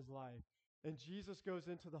Son that has life. And Jesus goes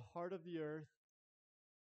into the heart of the earth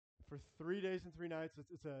for 3 days and 3 nights.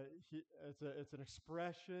 It's an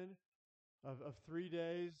expression of 3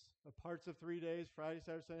 days, of parts of 3 days, Friday,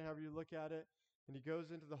 Saturday, Sunday, however you look at it. And he goes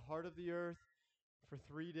into the heart of the earth for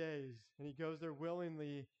 3 days. And he goes there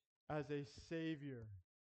willingly as a Savior.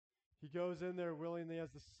 He goes in there willingly as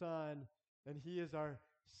the Son, and he is our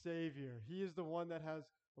Savior. He is the one that has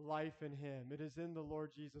life in him. It is in the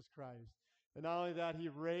Lord Jesus Christ. And not only that, he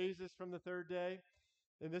raises from the third day.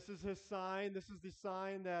 And this is his sign. This is the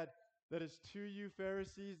sign that is to you,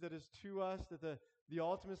 Pharisees, that is to us, that the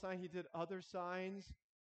ultimate sign. He did other signs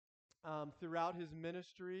throughout his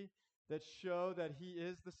ministry that show that he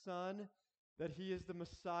is the Son, that he is the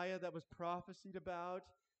Messiah that was prophesied about.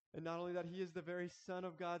 And not only that, he is the very Son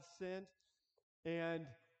of God sent. And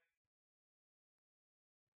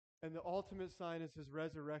the ultimate sign is his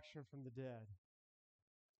resurrection from the dead.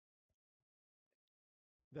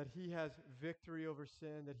 That he has victory over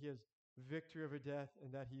sin, that he has victory over death,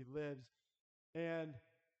 and that he lives. And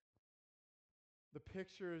the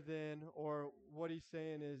picture then, or what he's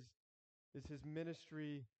saying is his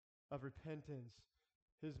ministry of repentance.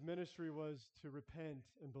 His ministry was to repent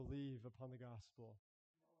and believe upon the gospel.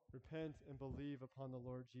 Repent and believe upon the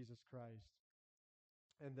Lord Jesus Christ.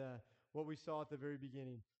 And what we saw at the very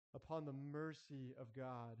beginning, upon the mercy of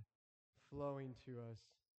God flowing to us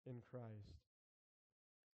in Christ.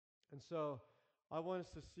 And so I want us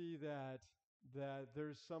to see that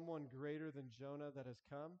there's someone greater than Jonah that has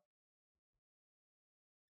come,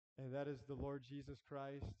 and that is the Lord Jesus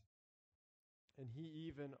Christ. And he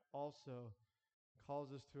even also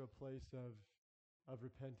calls us to a place of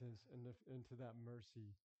repentance and into that mercy.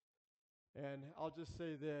 And I'll just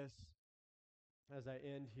say this as I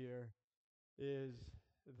end here, is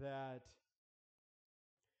that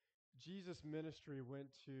Jesus' ministry went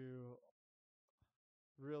to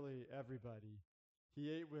really everybody. He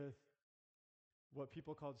ate with what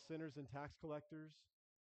people called sinners and tax collectors.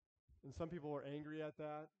 And some people were angry at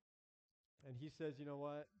that. And he says, you know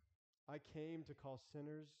what? I came to call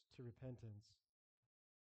sinners to repentance.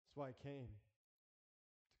 That's why I came,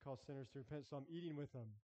 to call sinners to repentance. So I'm eating with them.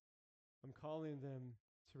 I'm calling them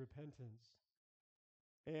to repentance.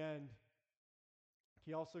 And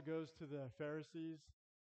he also goes to the Pharisees,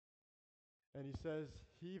 and he says,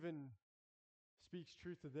 he even speaks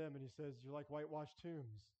truth to them, and he says, you're like whitewashed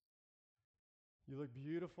tombs. You look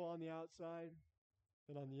beautiful on the outside,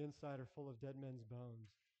 and on the inside are full of dead men's bones.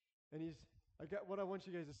 And what I want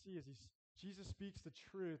you guys to see is Jesus speaks the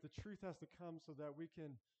truth. The truth has to come so that we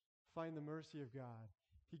can find the mercy of God.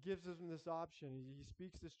 He gives them this option. He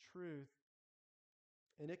speaks this truth,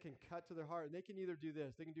 and it can cut to their heart. And they can either do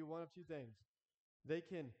this. They can do one of two things. They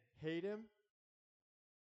can hate him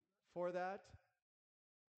for that.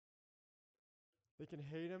 They can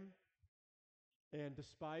hate him and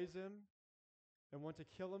despise him and want to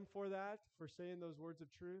kill him for that, for saying those words of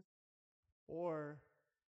truth. Or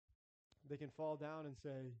they can fall down and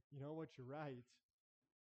say, you know what, you're right.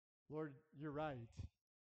 Lord, you're right.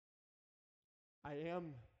 I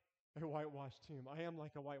am a whitewashed tomb. I am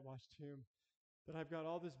like a whitewashed tomb. That I've got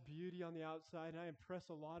all this beauty on the outside, and I impress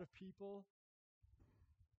a lot of people,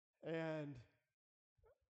 and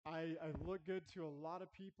I look good to a lot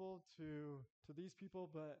of people, to these people,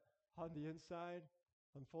 but on the inside,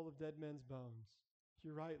 I'm full of dead men's bones.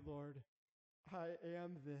 You're right, Lord. I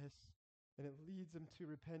am this. And it leads them to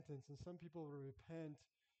repentance. And some people will repent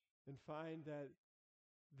and find that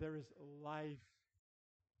there is life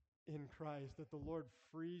in Christ, that the Lord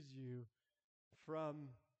frees you from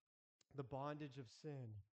the bondage of sin,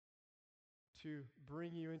 to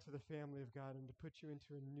bring you into the family of God and to put you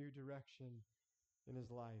into a new direction in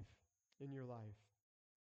his life, in your life.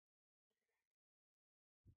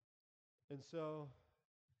 And so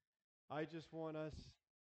I just want us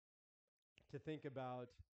to think about,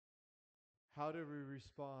 how do we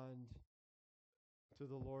respond to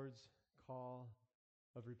the Lord's call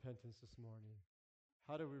of repentance this morning?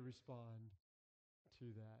 How do we respond to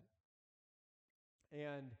that?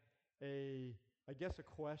 And I guess a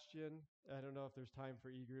question. I don't know if there's time for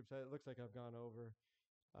e-groups. It looks like I've gone over.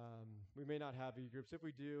 We may not have e-groups. If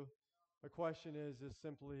we do, a question is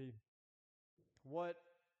simply, what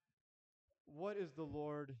what is the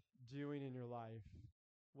Lord doing in your life?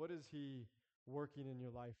 What is he working in your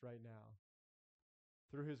life right now?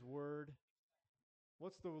 Through his word?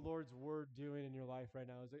 What's the Lord's word doing in your life right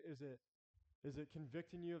now? Is it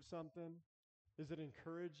convicting you of something? Is it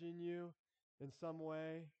encouraging you in some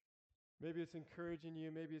way? Maybe it's encouraging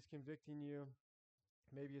you, maybe it's convicting you,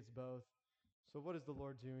 maybe it's both. So what is the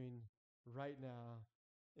Lord doing right now?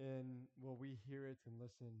 And will we hear it and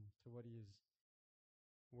listen to what he is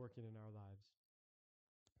working in our lives?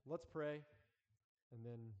 Let's pray, and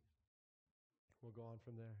then we'll go on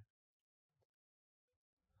from there.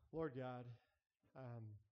 Lord God, um,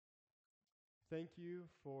 thank you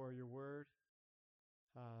for your word.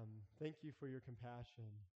 Thank you for your compassion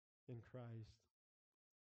in Christ.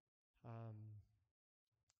 Um,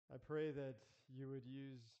 I pray that you would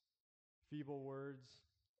use feeble words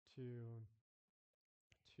to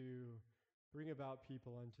to bring about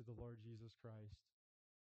people unto the Lord Jesus Christ,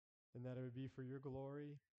 and that it would be for your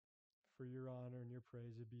glory, for your honor and your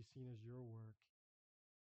praise. It would be seen as your work,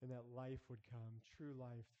 and that life would come, true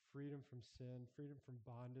life, freedom from sin, freedom from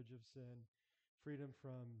bondage of sin, freedom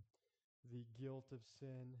from the guilt of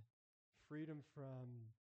sin, freedom from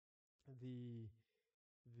the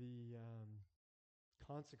the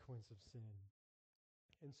consequence of sin.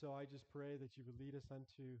 And so I just pray that you would lead us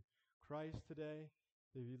unto Christ today,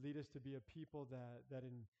 that you lead us to be a people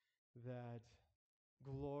that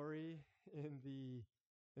glory in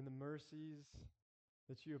the mercies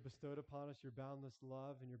that you have bestowed upon us, your boundless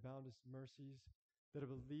love and your boundless mercies, that it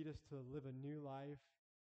will lead us to live a new life,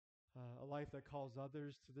 a life that calls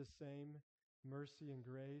others to the same mercy and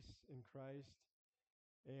grace in Christ,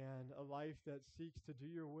 and a life that seeks to do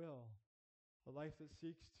your will, a life that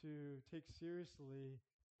seeks to take seriously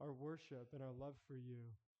our worship and our love for you,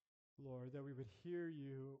 Lord, that we would hear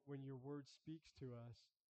you when your word speaks to us,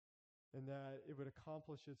 and that it would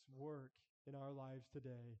accomplish its work in our lives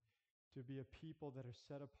today to be a people that are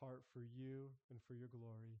set apart for you and for your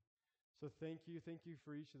glory. So thank you. Thank you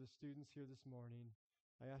for each of the students here this morning.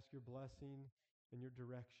 I ask your blessing and your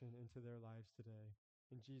direction into their lives today.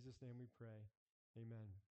 In Jesus' name we pray.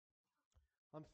 Amen.